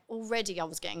client where already I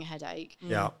was getting a headache.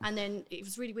 Yeah. And then it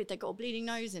was really weird. They got a bleeding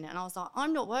nose in it. And I was like,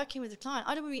 I'm not working with a client.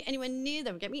 I don't want to be anywhere near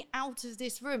them. Get me out of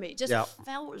this room. It just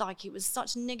felt like it was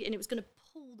such negative and it was going to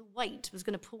pull the weight, was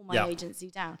going to pull my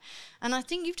agency down. And I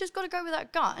think you've just got to go with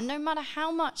that gut. And no matter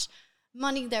how much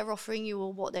money they're offering you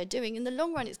or what they're doing, in the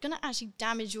long run, it's going to actually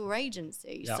damage your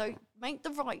agency. Yeah. So make the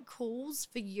right calls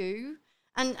for you.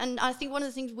 And I think one of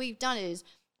the things we've done is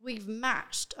we've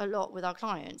matched a lot with our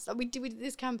clients. Like we did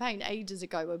this campaign ages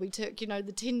ago where we took, you know,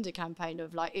 the Tinder campaign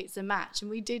of like, it's a match.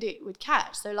 And we did it with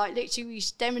Katch. So like literally we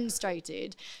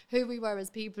demonstrated who we were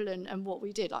as people and what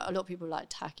we did. Like a lot of people like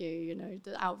tacky, you know,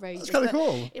 the outrageous. That's kind of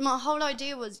cool. My whole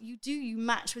idea was you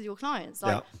match with your clients.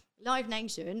 Like Live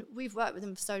Nation, we've worked with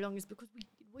them for so long is because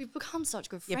we've become such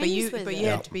good friends with them. But you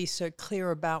had to be so clear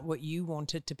about what you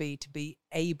wanted to be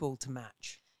able to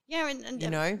match. Yeah, and you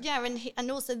know,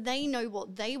 and also they know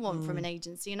what they want from an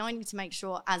agency, and I need to make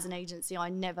sure as an agency I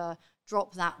never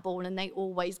drop that ball, and they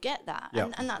always get that,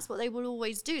 and that's what they will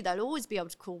always do. They'll always be able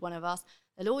to call one of us.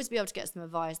 They'll always be able to get some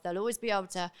advice. They'll always be able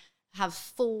to have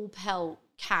full pelt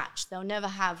Katch. They'll never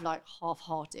have like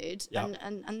half-hearted,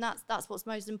 and that's what's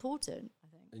most important, I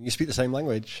think. And you speak the same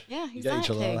language. Yeah, exactly. You get each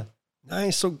other.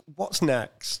 Nice. So what's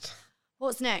next?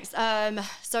 What's next?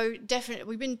 So definitely,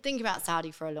 we've been thinking about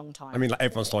Saudi for a long time. I mean, like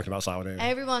everyone's talking about Saudi.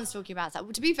 Everyone's talking about Saudi.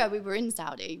 Well, to be fair, we were in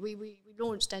Saudi. We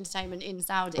launched entertainment in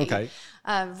Saudi. Okay.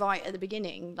 Right at the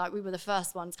beginning, like we were the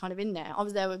first ones kind of in there. I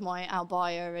was there with my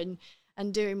albaya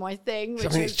and doing my thing.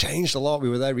 Which it's changed a lot. We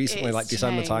were there recently, like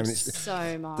December time. It's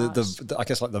so much. I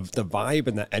guess like the vibe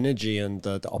and the energy and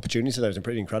the opportunity there was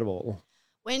pretty incredible.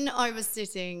 When I was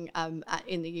sitting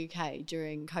in the UK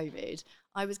during COVID,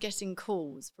 I was getting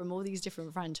calls from all these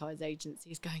different franchise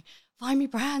agencies going, find me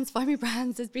brands.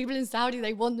 There's people in Saudi,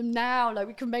 they want them now. Like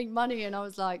we can make money. And I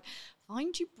was like,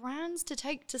 find you brands to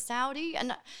take to Saudi?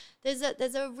 And there's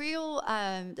a real,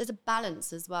 there's a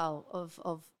balance as well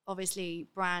of obviously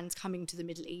brands coming to the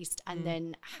Middle East and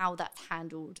then how that's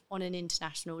handled on an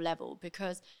international level,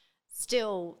 because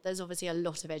still there's obviously a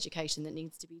lot of education that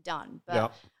needs to be done.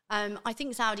 But I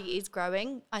think Saudi is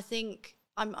growing. I think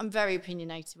I'm very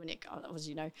opinionated when it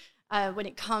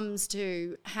comes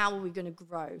to how are we going to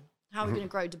grow? How are we going to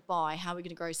grow Dubai? How are we going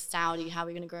to grow Saudi? How are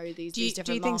we going to grow these different markets?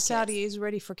 Do you think Saudi is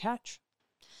ready for Katch?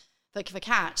 For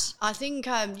Katch, I think,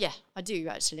 yeah, I do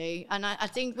actually. And I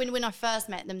think when I first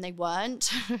met them, they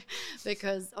weren't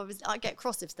because obviously I get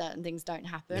cross if certain things don't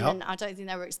happen. Yep. And I don't think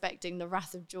they were expecting the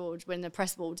wrath of George when the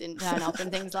press ball didn't turn up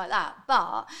and things like that.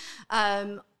 But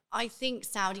I think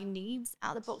Saudi needs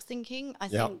out-of-the-box thinking. I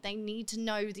think they need to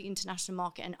know the international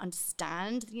market and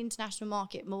understand the international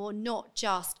market more, not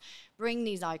just bring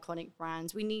these iconic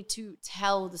brands. We need to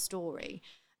tell the story.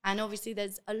 And obviously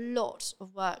there's a lot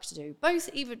of work to do, both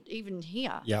even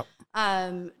here,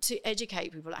 to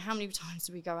educate people. Like, how many times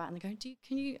do we go out and they go,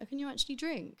 can you actually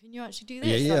drink? Can you actually do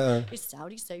this? Like, is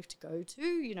Saudi safe to go to?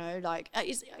 You know, like,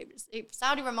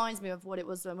 Saudi reminds me of what it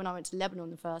was when I went to Lebanon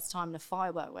the first time and the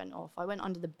firework went off. I went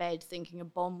under the bed thinking a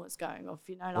bomb was going off,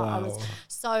 you know, like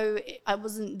I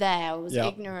wasn't there. I was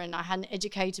ignorant. I hadn't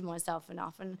educated myself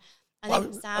enough. And I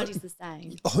think Saudi's the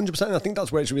same. 100%. I think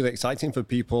that's where it's really exciting for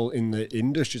people in the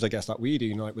industries, I guess, that we do,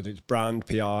 you know, like with its brand,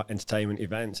 PR, entertainment,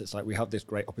 events. It's like we have this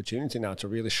great opportunity now to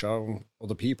really show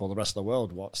other people, the rest of the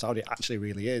world, what Saudi actually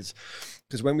really is.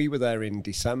 Because when we were there in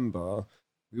December,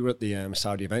 we were at the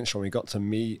Saudi event show and we got to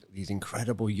meet these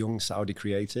incredible young Saudi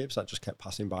creatives that just kept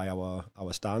passing by our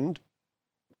stand.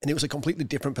 And it was a completely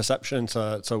different perception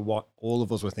to what all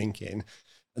of us were thinking.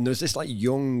 And there's this like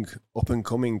young up and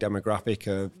coming demographic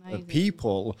of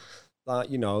people that,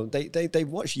 you know, they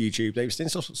watch YouTube, they've seen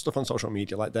stuff on social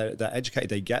media, like they're educated,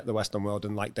 they get the Western world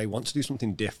and like they want to do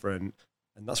something different.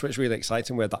 And that's where it's really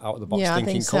exciting, where the out of the box thinking comes.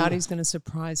 I think Saudi's going to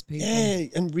surprise people. Yeah,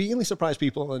 and really surprise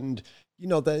people. And, you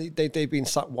know, they've been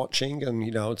sat watching and,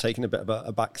 you know, taking a bit of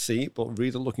a back seat, but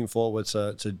really looking forward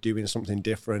to doing something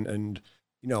different. And,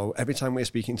 you know, every time we're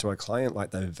speaking to a client,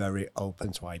 like they're very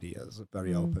open to ideas,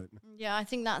 very open. Yeah, I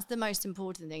think that's the most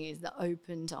important thing, is the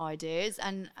open to ideas.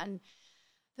 And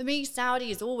for me, Saudi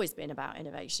has always been about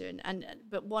innovation.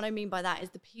 But what I mean by that is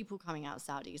the people coming out of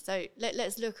Saudi. So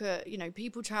let's look at, you know,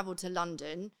 people travel to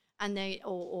London and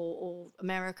or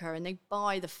America and they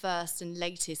buy the first and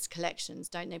latest collections,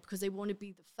 don't they? Because they want to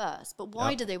be the first. But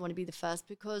why do they want to be the first?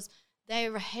 Because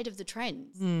they're ahead of the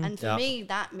trends. And for me,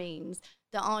 that means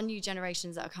that our new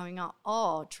generations that are coming up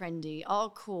are trendy, are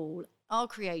cool, are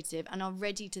creative, and are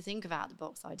ready to think of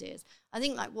out-the-box ideas. I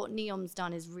think like what Neom's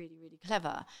done is really, really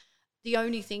clever. The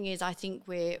only thing is, I think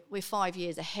we're 5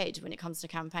 years ahead when it comes to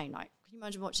campaign. Like, can you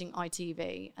imagine watching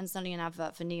ITV and suddenly an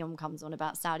advert for Neom comes on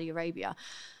about Saudi Arabia?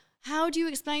 How do you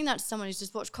explain that to someone who's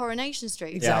just watched Coronation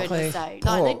Street? Exactly. Like,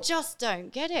 they just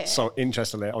don't get it. So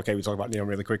interestingly, okay, we talk about Neom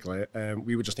really quickly.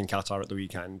 We were just in Qatar at the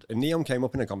weekend, and Neom came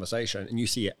up in a conversation, and you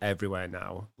see it everywhere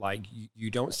now. Like, you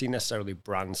don't see necessarily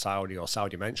brand Saudi or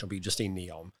Saudi mentioned, but you just see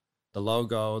Neom. The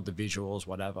logo, the visuals,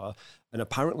 whatever. And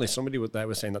apparently somebody was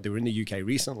saying that they were in the UK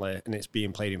recently and it's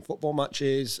being played in football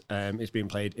matches. It's being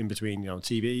played in between, you know,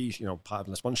 TV, you know, part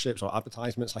of the sponsorships or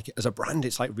advertisements. Like, as a brand,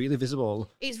 it's like really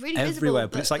visible. It's really everywhere, visible.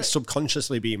 but it's like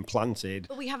subconsciously being planted.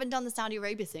 But we haven't done the Saudi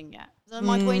Arabia thing yet. So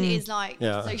my point is like,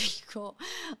 so you've got,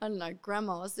 I don't know,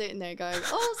 grandma sitting there going,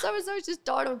 oh, so-and-so just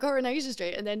died on Coronation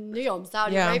Street, and then Neom,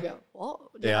 Saudi Arabia. What?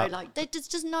 You know, like, there's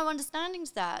just no understanding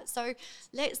to that. So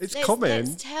let's tell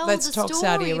the talk story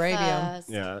Saudi Arabia first.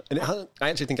 Yeah, and I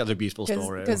actually think that's a beautiful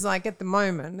story. Because like at the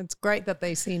moment, it's great that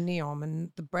they see Neom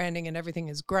and the branding and everything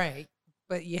is great,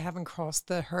 but you haven't crossed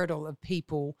the hurdle of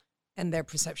people and their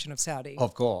perception of Saudi.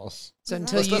 Of course. So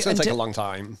that's going to take a long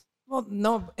time. Well,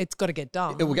 no, it's got to get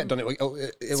done. It will get done. It will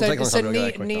take a long time. So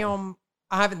Neom,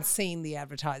 I haven't seen the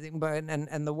advertising, but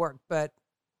and the work, but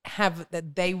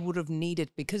that they would have needed,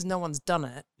 because no one's done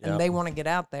it and they want to get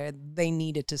out there. They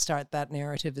needed to start that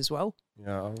narrative as well.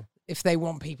 Yeah. If they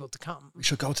want people to come, we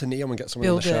should go to Neom and get someone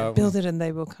on the show. Build it, and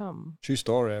they will come. True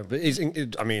story. But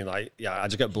I mean, like, I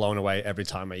just get blown away every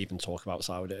time I even talk about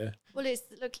Saudi. Well,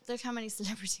 look how many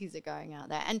celebrities are going out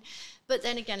there, but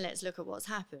then again, let's look at what's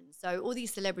happened. So all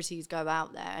these celebrities go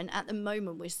out there, and at the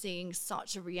moment, we're seeing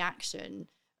such a reaction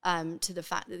to the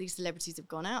fact that these celebrities have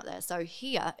gone out there. So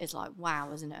here it's like,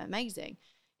 wow, isn't it amazing?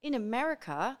 In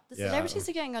America, the celebrities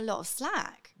are getting a lot of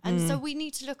slack. And so we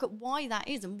need to look at why that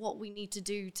is and what we need to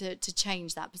do to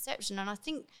change that perception. And I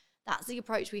think that's the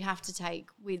approach we have to take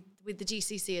with the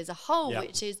GCC as a whole,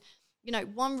 which is, you know,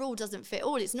 one rule doesn't fit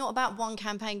all. It's not about one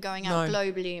campaign going out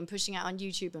globally and pushing out on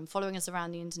YouTube and following us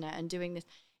around the internet and doing this.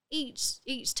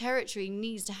 Each territory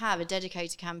needs to have a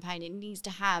dedicated campaign. It needs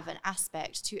to have an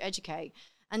aspect to educate.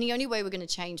 And the only way we're going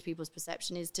to change people's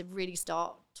perception is to really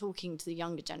start talking to the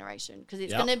younger generation, because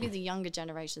it's going to be the younger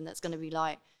generation that's going to be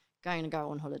like going to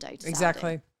go on holiday to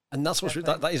exactly. Saudi. And that's what's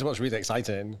that is what's really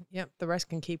exciting. Yep, the rest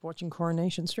can keep watching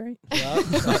Coronation Street. Yeah.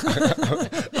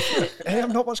 Hey,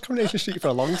 I've not watched Coronation Street for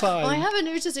a long time. I haven't.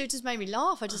 It just made me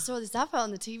laugh. I just saw this advert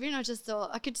on the TV and I just thought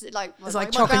I could like. It's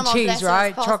like chalk and cheese,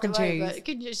 right? Chalk and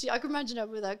cheese. I could imagine her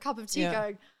with a cup of tea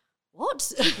going, what?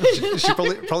 she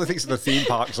probably thinks of a theme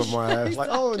park somewhere. It's like,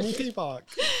 oh, a new theme park.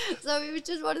 So it was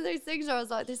just one of those things where I was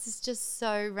like, this is just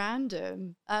so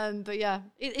random. But yeah,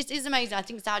 it is amazing. I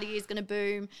think Saudi is going to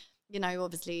boom. You know,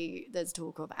 obviously there's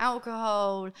talk of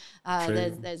alcohol,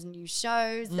 there's new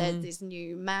shows, there's this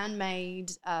new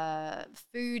man-made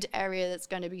food area that's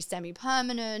going to be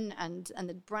semi-permanent and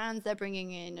the brands they're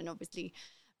bringing in, and obviously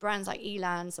brands like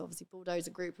Elan, so obviously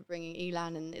Bulldozer Group are bringing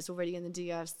Elan and it's already in the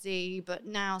DFC, but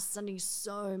now suddenly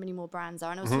so many more brands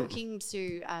are. And I was talking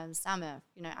to Samir,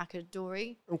 you know,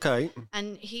 Akadori. Okay.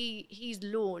 And he's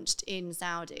launched in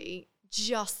Saudi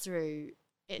just through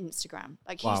Instagram.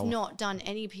 Like he's not done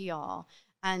any PR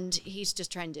and he's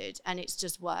just trended and it's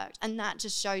just worked. And that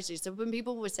just shows you. So when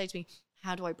people would say to me,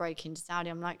 how do I break into Saudi?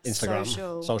 I'm like, Instagram,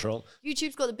 social.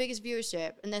 YouTube's got the biggest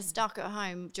viewership and they're stuck at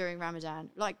home during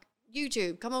Ramadan. Like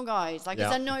YouTube, come on guys. Like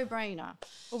it's a no-brainer.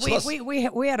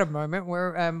 Well, we had a moment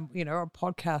where you know, our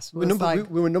podcast was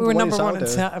we were number one in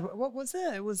Saudi. What was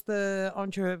it? It was the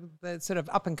sort of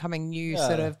up and coming new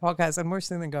sort of podcast, and we're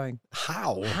sitting there going,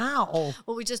 how?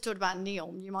 Well, we just talked about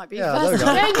Neon. You might be first.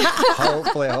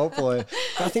 Hopefully. But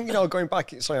I think, you know, going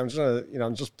back, sorry,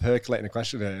 I'm just percolating a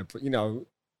question here, but you know,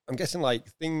 I'm guessing like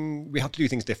we have to do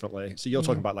things differently. So you're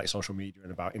talking about like social media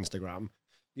and about Instagram.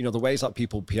 You know, the ways that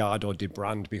people PR'd or did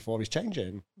brand before is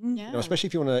changing. Yeah. You know, especially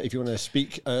if you want to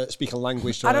speak a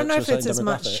language to I don't know if it's as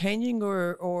much changing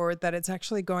or that it's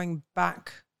actually going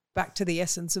back to the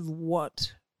essence of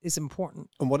what is important.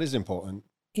 And what is important?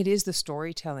 It is the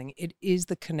storytelling. It is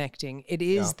the connecting. It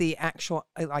is the actual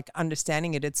like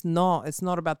understanding it. It's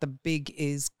not about the big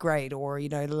is great or, you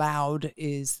know, loud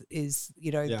is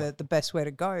you know the best way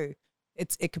to go.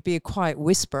 It could be a quiet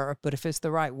whisper, but if it's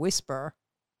the right whisper.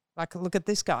 Like, look at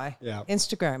this guy. Yeah.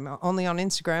 Instagram, only on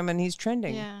Instagram, and he's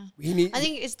trending. Yeah. I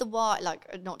think it's the why,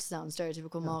 like, not to sound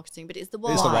stereotypical marketing, but it's the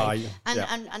why. It's the why.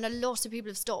 And a lot of people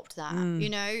have stopped that, you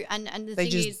know, and the thing is. They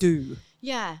just do.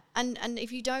 Yeah. And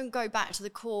if you don't go back to the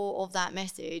core of that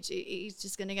message, it's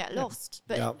just going to get lost.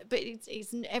 But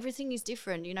it's everything is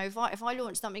different. You know, if I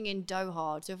launch something in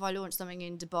Doha, so if I launch something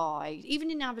in Dubai,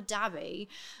 even in Abu Dhabi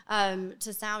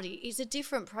to Saudi, it's a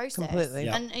different process. Completely.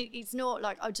 And it's not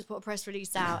like, I'll just put a press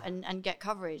release out and get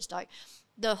coverage. Like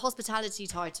the hospitality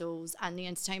titles and the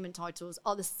entertainment titles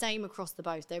are the same across the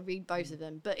both. They read both of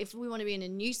them. But if we want to be in a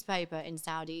newspaper in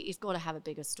Saudi, it's got to have a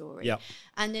bigger story. Yeah.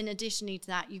 And then additionally to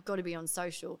that, you've got to be on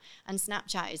social. And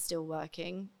Snapchat is still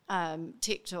working.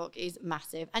 TikTok is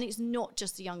massive. And it's not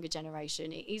just the younger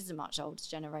generation. It is the much older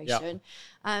generation.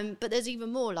 But there's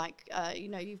even more like, you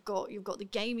know, you've got the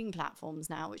gaming platforms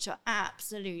now, which are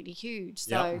absolutely huge.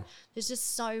 So there's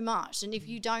just so much. And if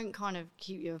you don't kind of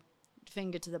keep your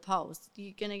finger to the pulse,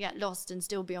 you're going to get lost and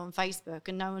still be on Facebook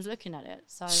and no one's looking at it.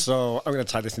 So I'm going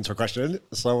to tie this into a question.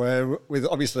 So with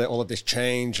obviously all of this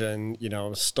change and, you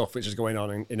know, stuff which is going on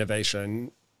in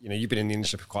innovation, you know, you've been in the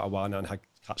industry for quite a while now and had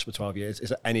Katch for 12 years. Is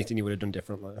there anything you would have done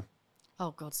differently?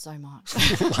 Oh God, so much.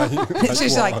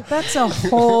 She's like, that's a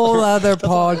whole other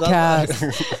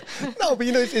podcast. No, but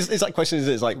you know, it's that question.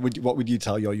 It's like, what would you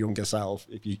tell your younger self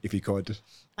if you could?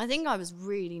 I think I was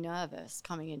really nervous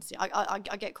coming into. I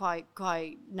get quite.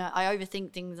 I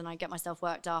overthink things and I get myself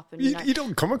worked up. And you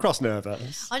don't come across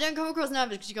nervous. I don't come across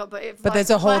nervous because you got. But there's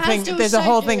a whole thing. There's a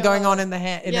whole thing going on in her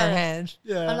head.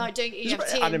 Yeah. I'm like doing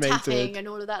EFT and tapping and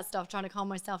all of that stuff, trying to calm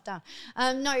myself down.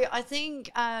 No, I think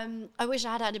I wish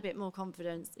I had a bit more confidence.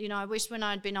 You know, I wish when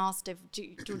I'd been asked if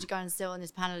Georgie go and sit on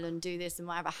this panel and do this and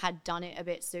whatever, had done it a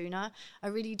bit sooner. I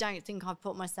really don't think I've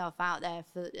put myself out there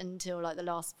until like the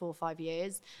last 4 or 5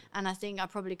 years. And I think I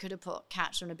probably could have put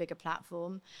Katch on a bigger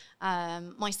platform.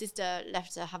 My sister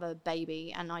left to have a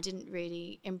baby and I didn't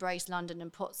really embrace London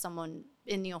and put someone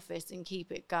in the office and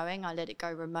keep it going. I let it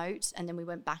go remote and then we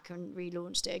went back and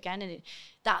relaunched it again. And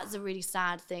that's a really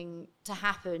sad thing to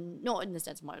happen, not in the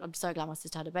sense of I'm so glad my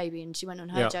sister had a baby and she went on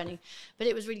her journey, but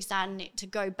it was really sad to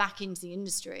go back into the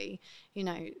industry, you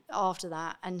know, after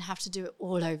that and have to do it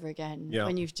all over again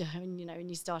when you've done, you know, when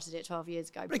you started it 12 years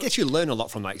ago. But I guess you learn a lot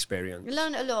from that experience. You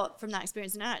learn a lot from that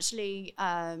experience, and actually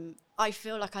I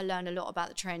feel like I learned a lot about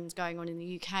the trends going on in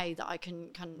the UK that I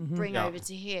can bring over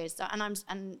to here. So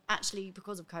and actually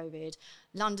because of COVID,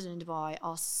 London and Dubai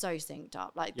are so synced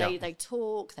up. Like they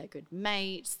talk, they're good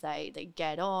mates, they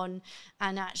get on,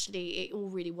 and actually it all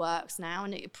really works now.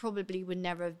 And it probably would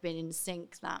never have been in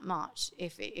sync that much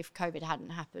if COVID hadn't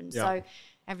happened. So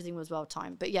everything was well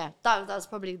timed. But yeah, that's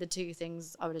probably the two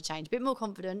things I would have changed. A bit more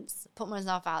confidence, put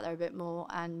myself out there a bit more,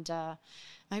 and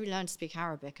maybe learn to speak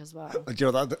Arabic as well. Do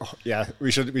you know that? Oh, yeah,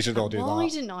 we should all do that. Why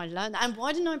didn't I learn that? And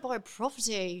why didn't I buy a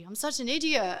property? I'm such an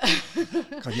idiot.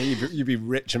 God, yeah, you'd be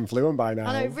rich and fluent by now.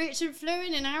 I know, rich and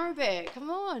fluent in Arabic. Come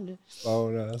on. Oh,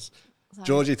 nice.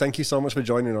 Georgie, thank you so much for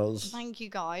joining us. Thank you,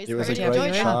 guys. It was a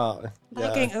great chat.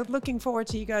 Yeah. Looking forward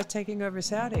to you guys taking over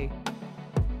Saudi.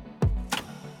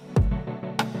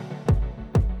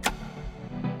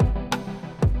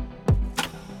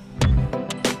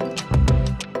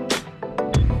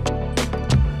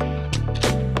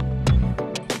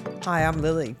 Hi, I'm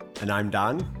Lily. And I'm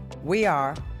Dan. We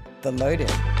are The Load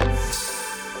In.